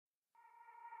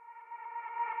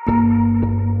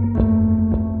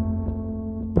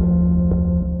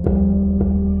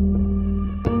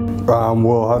I'm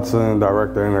Will Hudson,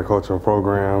 Director of Intercultural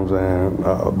Programs, and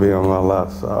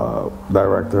BMLS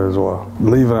Director as well.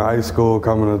 Leaving high school,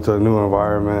 coming into a new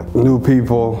environment, new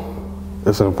people,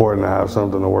 it's important to have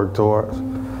something to work towards.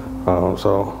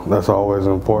 So that's always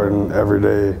important. Every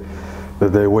day that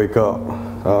they wake up,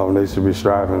 they should be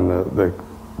striving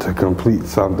to complete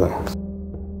something.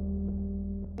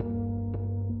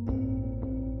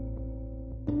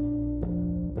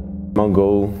 My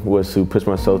goal was to push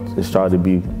myself and strive to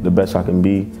be the best I can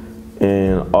be,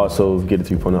 and also get a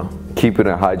 3.0. Keeping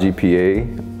a high GPA.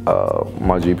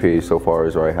 My GPA so far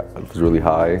is really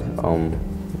high.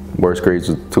 Worst grades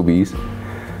was 2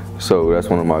 Bs, so that's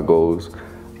one of my goals.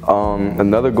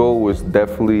 Another goal was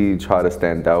definitely try to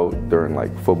stand out during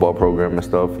like football program and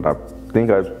stuff, and I think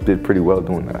I did pretty well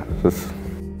doing that.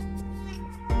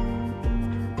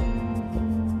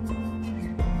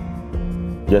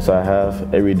 Yes, I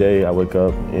have. Every day I wake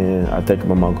up and I think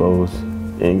about my goals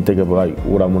and think of like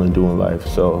what I want to do in life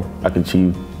so I can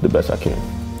achieve the best I can.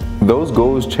 Those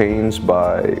goals changed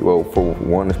by, well, for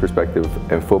one's perspective,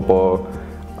 in football,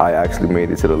 I actually made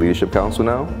it to the Leadership Council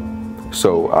now.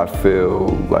 So I feel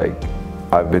like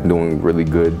I've been doing really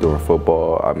good during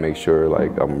football. I make sure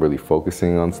like I'm really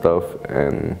focusing on stuff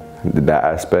and that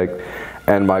aspect.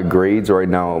 And my grades right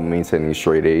now, I'm maintaining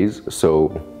straight A's.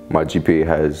 So my GPA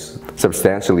has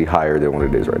substantially higher than what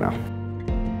it is right now.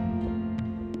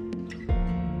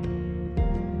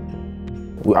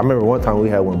 I remember one time we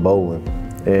went bowling,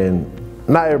 and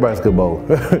not everybody's good bowl.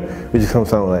 We just come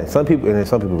something like some people, and then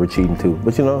some people were cheating too.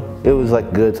 But you know, it was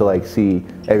like good to like see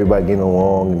everybody getting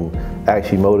along and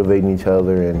actually motivating each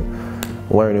other and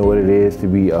learning what it is to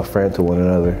be a friend to one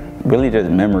another. Really just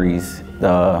memories.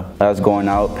 Us going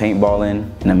out, paintballing,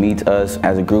 and to meet us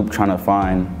as a group trying to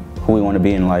find who we want to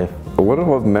be in life. One of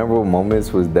the most memorable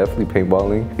moments was definitely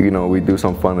paintballing. You know, we do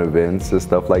some fun events and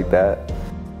stuff like that.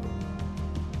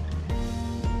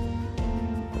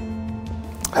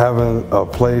 Having a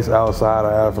place outside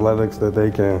of athletics that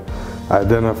they can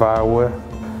identify with.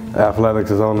 Athletics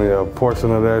is only a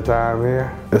portion of their time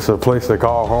here. It's a place to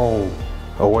call home,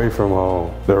 away from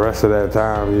home. The rest of that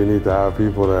time you need to have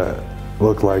people that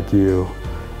look like you,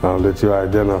 that you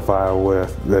identify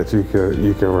with, that you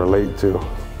can relate to.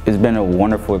 It's been a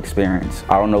wonderful experience.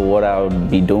 I don't know what I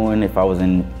would be doing if I was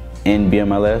in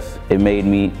BMLS. It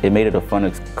made it a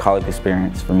fun college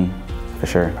experience for me, for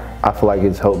sure. I feel like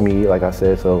it's helped me, like I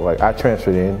said, so like I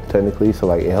transferred in technically, so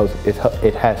like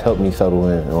it has helped me settle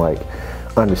in and like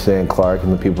understand Clarke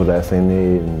and the people that's in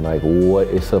it and like what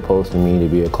it's supposed to mean to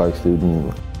be a Clarke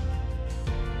student.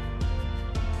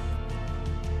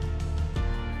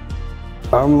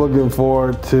 I'm looking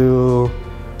forward to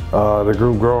the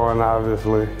group growing,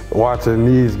 obviously. Watching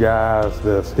these guys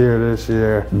that's here this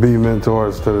year be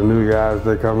mentors to the new guys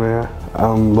that come in.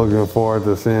 I'm looking forward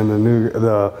to seeing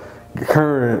the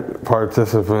current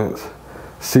participants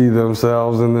see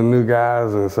themselves in the new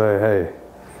guys and say, hey,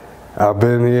 I've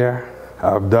been here,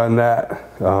 I've done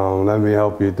that, let me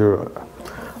help you through it.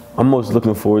 I'm most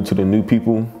looking forward to the new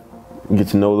people, get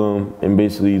to know them, and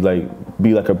basically like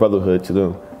be like a brotherhood to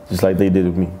them, just like they did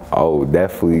with me. Oh,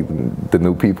 definitely the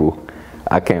new people.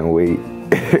 I can't wait.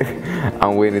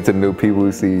 I'm waiting to new people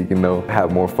to see, you know,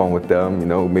 have more fun with them, you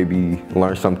know, maybe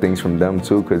learn some things from them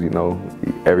too, because, you know,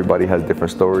 everybody has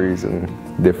different stories and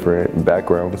different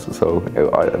backgrounds, so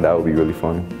that would be really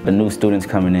fun. The new students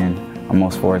coming in, I'm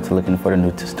most forward to looking for the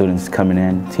new students coming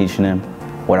in, teaching them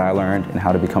what I learned and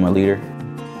how to become a leader.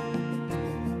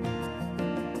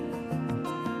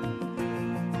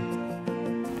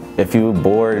 If you're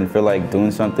bored and feel like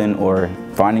doing something or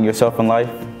finding yourself in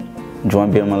life,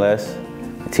 join BMLS.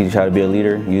 Teach you how to be a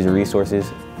leader, use your resources.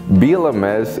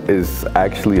 BLMS is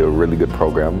actually a really good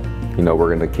program. You know,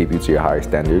 we're going to keep you to your higher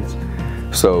standards.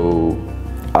 So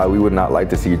we would not like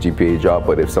to see your GPA drop,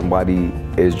 but if somebody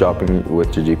is dropping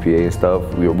with your GPA and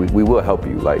stuff, we will help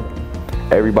you. Like,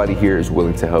 everybody here is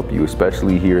willing to help you,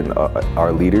 especially here in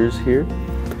our leaders here.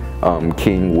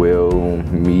 King, Will,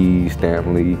 me,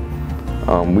 Stanley.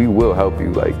 We will help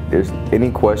you. Like, there's any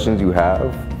questions you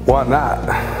have, why not?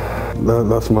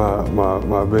 That's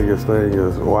my biggest thing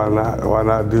is why not? Why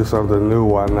not do something new?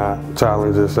 Why not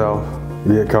challenge yourself?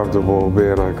 Get comfortable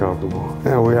being uncomfortable.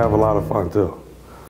 And we have a lot of fun too.